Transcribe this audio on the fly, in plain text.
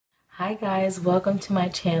Hi guys, welcome to my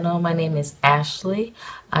channel. My name is Ashley.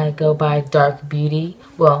 I go by Dark Beauty,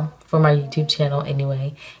 well, for my YouTube channel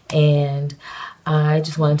anyway. And I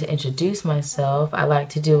just wanted to introduce myself. I like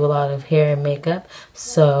to do a lot of hair and makeup.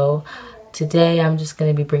 So today I'm just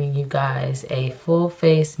going to be bringing you guys a full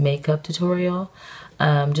face makeup tutorial.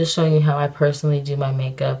 Just showing you how I personally do my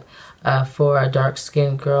makeup for a dark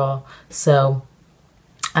skinned girl. So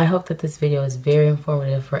I hope that this video is very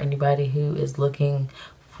informative for anybody who is looking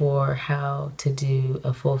for how to do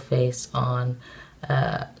a full face on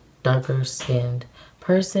a darker skinned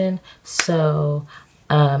person. So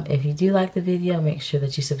if you do like the video, make sure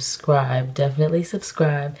that you subscribe. Definitely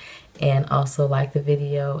subscribe, and also like the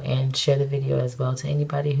video and share the video as well to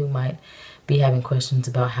anybody who might be having questions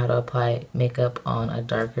about how to apply makeup on a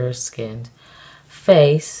darker skinned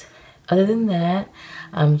face. Other than that,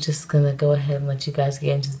 I'm just gonna go ahead and let you guys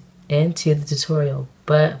get into the tutorial.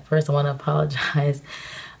 But first I want to apologize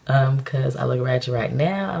because I look ratchet right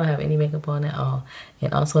now. I don't have any makeup on at all.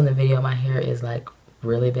 And also in the video, my hair is like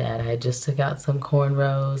really bad. I just took out some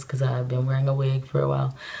cornrows because I've been wearing a wig for a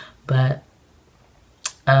while. But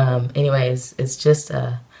anyways, it's just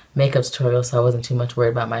a makeup tutorial, so I wasn't too much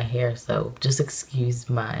worried about my hair. So just excuse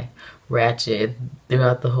my ratchet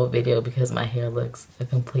throughout the whole video because my hair looks a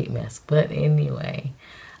complete mess. But anyway,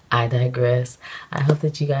 I digress. I hope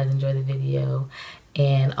that you guys enjoy the video,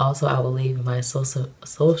 and also I will leave my social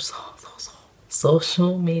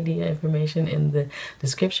media information in the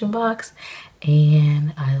description box,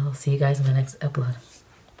 and I will see you guys in the next upload.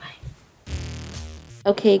 Bye.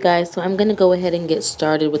 Okay guys, so I'm gonna go ahead and get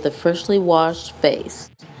started with a freshly washed face.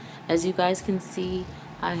 As you guys can see,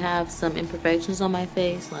 I have some imperfections on my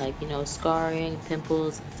face, like, you know, scarring,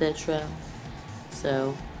 pimples, etc.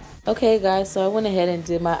 So, okay guys, so I went ahead and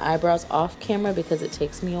did my eyebrows off camera because it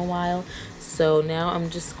takes me a while. So now I'm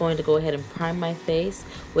just going to go ahead and prime my face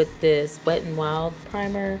with this Wet n Wild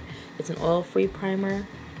primer. It's an oil-free primer.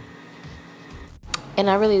 And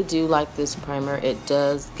I really do like this primer. It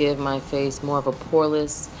does give my face more of a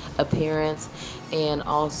poreless appearance and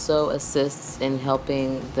also assists in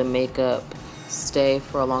helping the makeup stay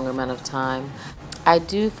for a longer amount of time. I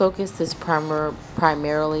do focus this primer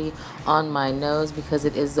primarily on my nose because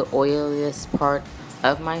it is the oiliest part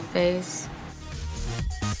of my face.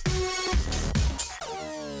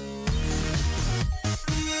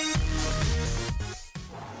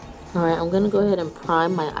 Alright, I'm going to go ahead and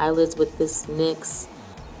prime my eyelids with this NYX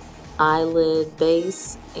eyelid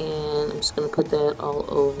base, and I'm just going to put that all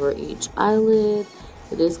over each eyelid.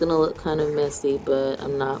 It is going to look kind of messy, but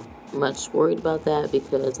I'm not much worried about that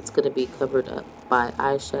because it's going to be covered up by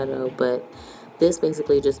eyeshadow. But this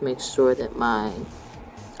basically just makes sure that my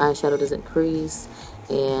eyeshadow doesn't crease,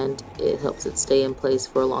 and it helps it stay in place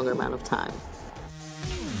for a longer amount of time.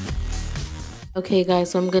 Okay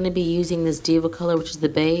guys, so I'm going to be using this Diva color, which is the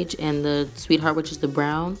beige, and the Sweetheart, which is the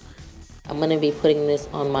brown. I'm going to be putting this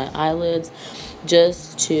on my eyelids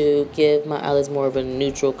just to give my eyelids more of a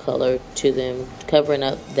neutral color to them, covering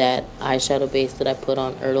up that eyeshadow base that I put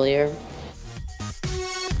on earlier.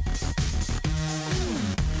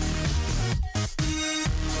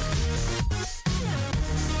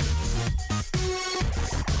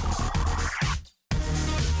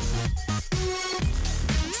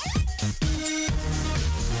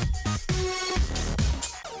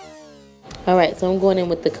 Alright, so I'm going in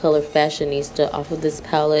with the color Fashionista off of this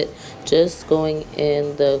palette, just going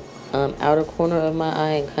in the outer corner of my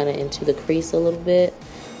eye and kind of into the crease a little bit,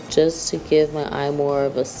 just to give my eye more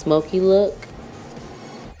of a smoky look.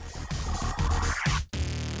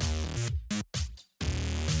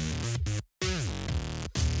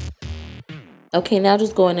 Okay, now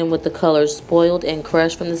just going in with the colors Spoiled and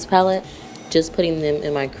Crushed from this palette, just putting them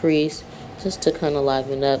in my crease, just to kind of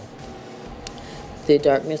liven up the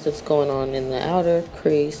darkness that's going on in the outer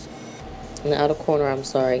crease, in the outer corner, I'm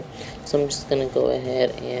sorry. So I'm just going to go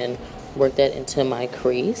ahead and work that into my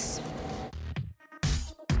crease.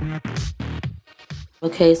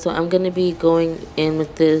 Okay, so I'm going to be going in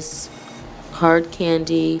with this Hard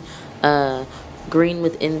Candy Green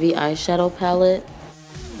with Envy eyeshadow palette.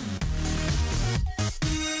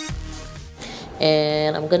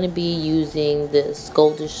 And I'm going to be using this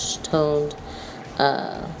goldish toned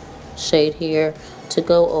shade here to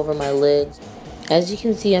go over my lids. As you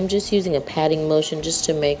can see, I'm just using a patting motion just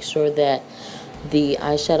to make sure that the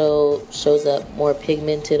eyeshadow shows up more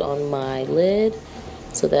pigmented on my lid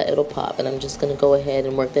so that it'll pop. And I'm just going to go ahead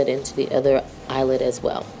and work that into the other eyelid as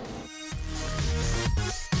well.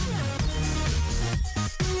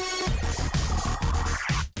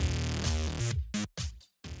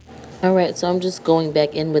 Alright, so I'm just going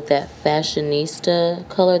back in with that fashionista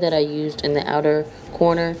color that I used in the outer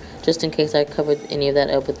corner, just in case I covered any of that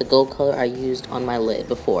up with the gold color I used on my lid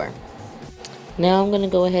before. Now I'm going to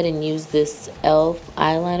go ahead and use this e.l.f.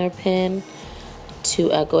 eyeliner pen to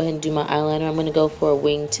go ahead and do my eyeliner. I'm going to go for a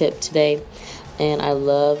wingtip today, and I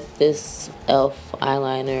love this e.l.f.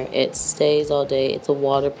 eyeliner. It stays all day. It's a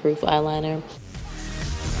waterproof eyeliner.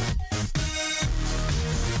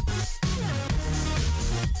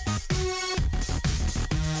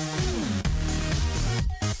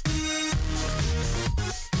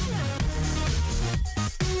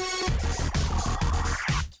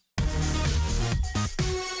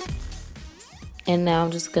 And now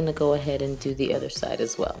I'm just going to go ahead and do the other side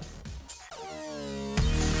as well.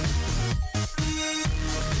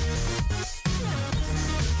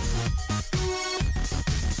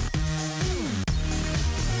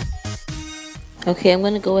 Okay, I'm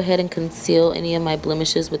going to go ahead and conceal any of my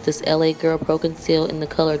blemishes with this LA Girl Pro Conceal in the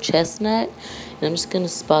color Chestnut. And I'm just going to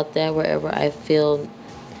spot that wherever I feel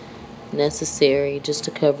necessary, just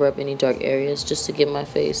to cover up any dark areas, just to give my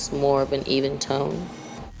face more of an even tone.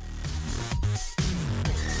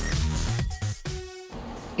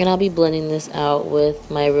 And I'll be blending this out with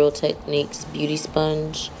my Real Techniques beauty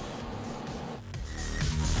sponge.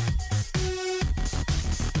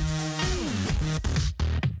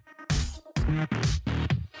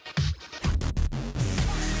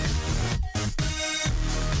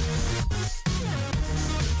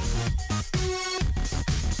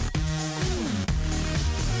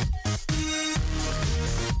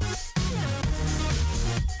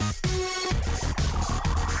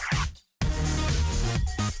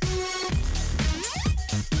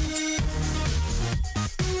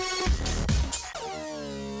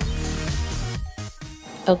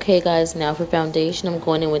 Okay guys, now for foundation, I'm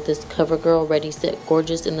going in with this CoverGirl Ready Set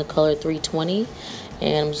Gorgeous in the color 320,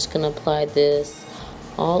 and I'm just going to apply this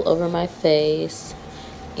all over my face.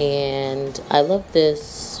 And I love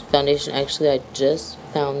this foundation. Actually, I just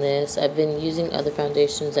found this. I've been using other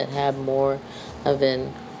foundations that have more of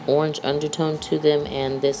an orange undertone to them,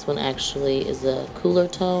 and this one actually is a cooler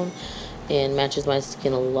tone and matches my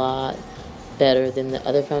skin a lot better than the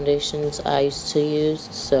other foundations I used to use.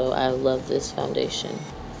 So I love this foundation,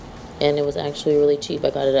 and it was actually really cheap.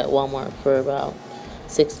 I got it at Walmart for about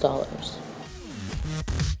 $6.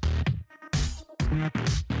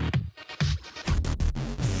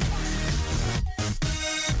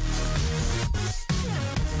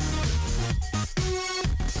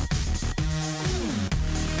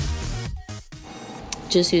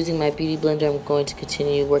 Just using my beauty blender, I'm going to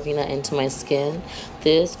continue working that into my skin.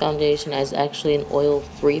 This foundation is actually an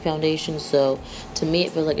oil-free foundation, so to me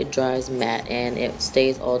it feels like it dries matte and it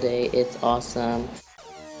stays all day. It's awesome.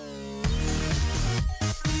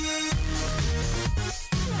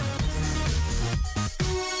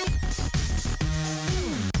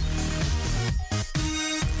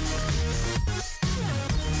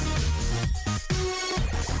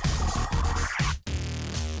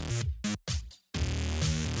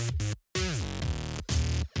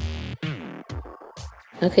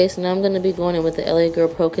 Okay, so now I'm going to be going in with the LA Girl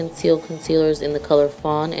Pro Conceal concealers in the color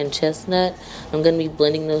Fawn and Chestnut. I'm going to be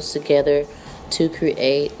blending those together to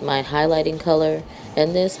create my highlighting color.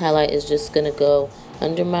 And this highlight is just going to go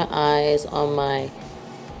under my eyes, on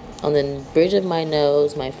the bridge of my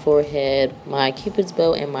nose, my forehead, my cupid's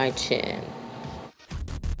bow, and my chin.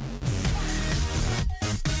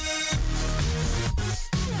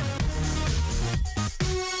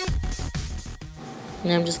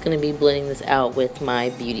 And I'm just going to be blending this out with my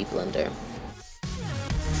beauty blender.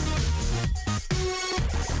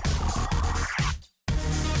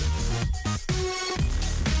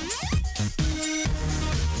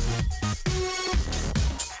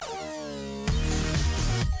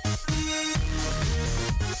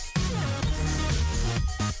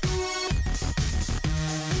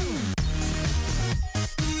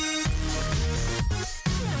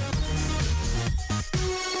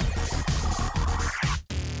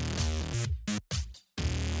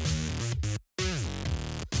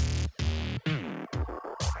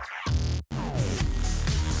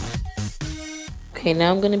 Okay,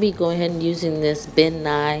 now I'm going to be going ahead and using this Ben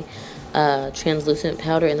Nye translucent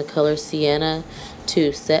powder in the color Sienna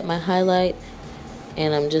to set my highlight.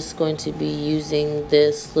 And I'm just going to be using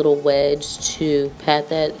this little wedge to pat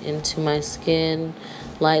that into my skin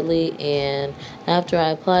lightly. And after I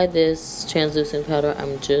apply this translucent powder,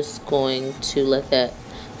 I'm just going to let that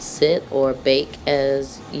sit, or bake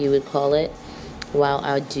as you would call it, while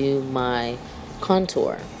I do my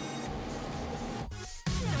contour.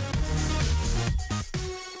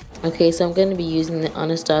 Okay, so I'm going to be using the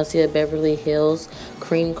Anastasia Beverly Hills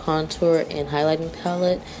Cream Contour and Highlighting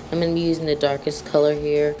Palette. I'm going to be using the darkest color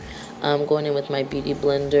here. I'm going in with my Beauty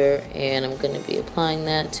Blender, and I'm going to be applying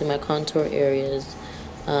that to my contour areas,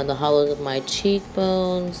 the hollows of my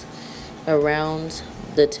cheekbones, around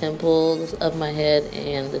the temples of my head,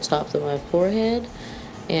 and the top of my forehead.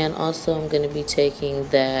 And also I'm going to be taking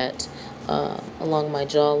that along my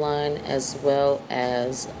jawline, as well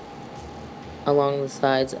as along the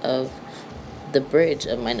sides of the bridge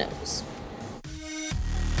of my nose.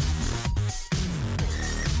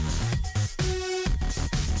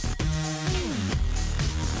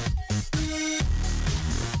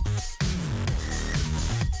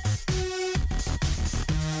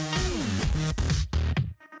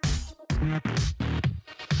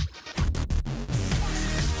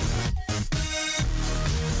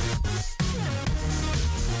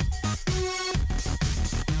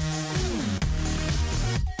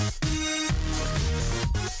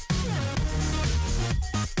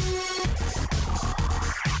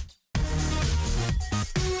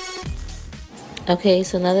 Okay,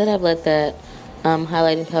 so now that I've let that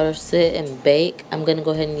highlighting powder sit and bake, I'm going to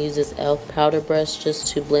go ahead and use this e.l.f. powder brush just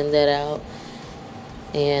to blend that out.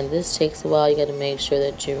 And this takes a while. You got to make sure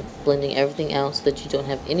that you're blending everything out so that you don't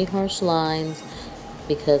have any harsh lines,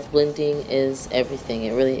 because blending is everything.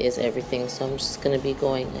 It really is everything. So I'm just going to be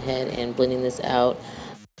going ahead and blending this out.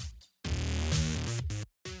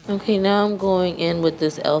 Okay, now I'm going in with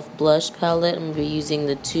this e.l.f. blush palette. I'm going to be using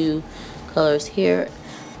the two colors here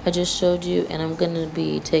I just showed you, and I'm going to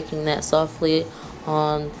be taking that softly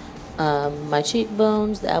on my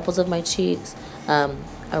cheekbones, the apples of my cheeks,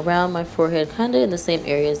 around my forehead, kind of in the same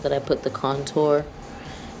areas that I put the contour.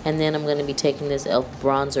 And then I'm going to be taking this e.l.f.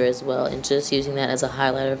 bronzer as well, and just using that as a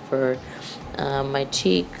highlighter for my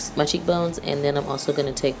cheeks, my cheekbones. And then I'm also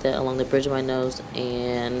going to take that along the bridge of my nose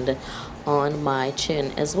and on my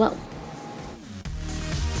chin as well.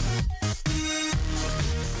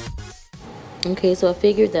 Okay, so I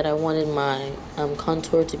figured that I wanted my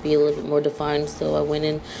contour to be a little bit more defined, so I went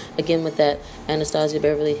in again with that Anastasia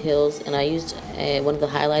Beverly Hills, and I used one of the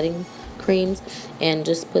highlighting creams and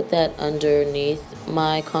just put that underneath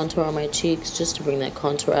my contour on my cheeks, just to bring that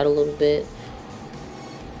contour out a little bit.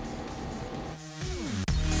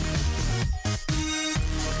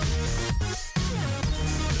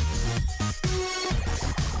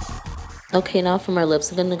 Okay, now for my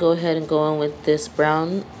lips, I'm going to go ahead and go in with this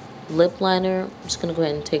brown lip liner. I'm just going to go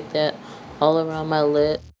ahead and take that all around my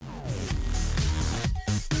lip.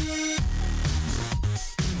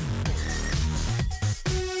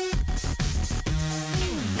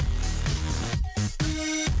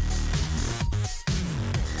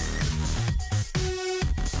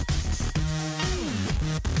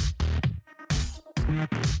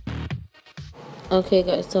 Okay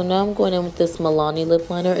guys, so now I'm going in with this Milani lip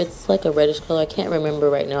liner. It's like a reddish color. I can't remember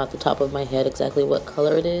right now at the top of my head exactly what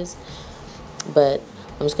color it is, but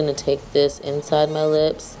I'm just going to take this inside my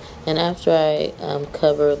lips, and after I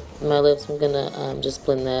cover my lips, I'm going to just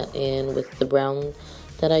blend that in with the brown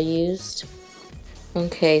that I used.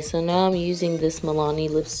 Okay, so now I'm using this Milani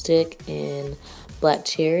lipstick in Black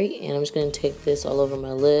Cherry, and I'm just going to take this all over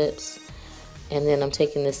my lips. And then I'm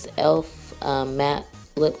taking this e.l.f. Matte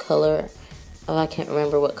lip color. Oh, I can't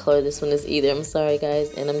remember what color this one is either. I'm sorry,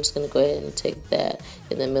 guys. And I'm just going to go ahead and take that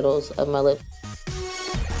in the middles of my lip.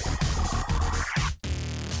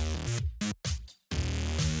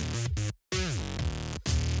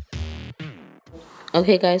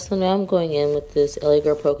 Okay, guys, so now I'm going in with this LA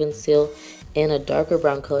Girl Pro Conceal in a darker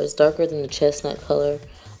brown color. It's darker than the chestnut color.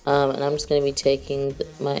 And I'm just going to be taking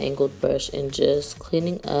my angled brush and just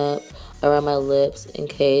cleaning up around my lips in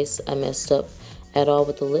case I messed up at all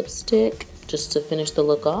with the lipstick, just to finish the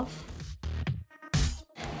look off.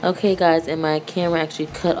 Okay guys, and my camera actually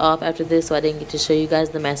cut off after this, so I didn't get to show you guys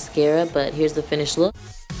the mascara, but here's the finished look.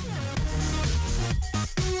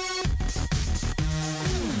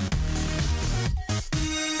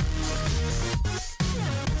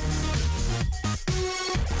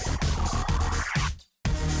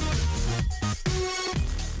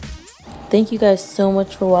 Thank you guys so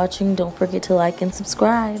much for watching. Don't forget to like and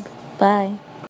subscribe. Bye.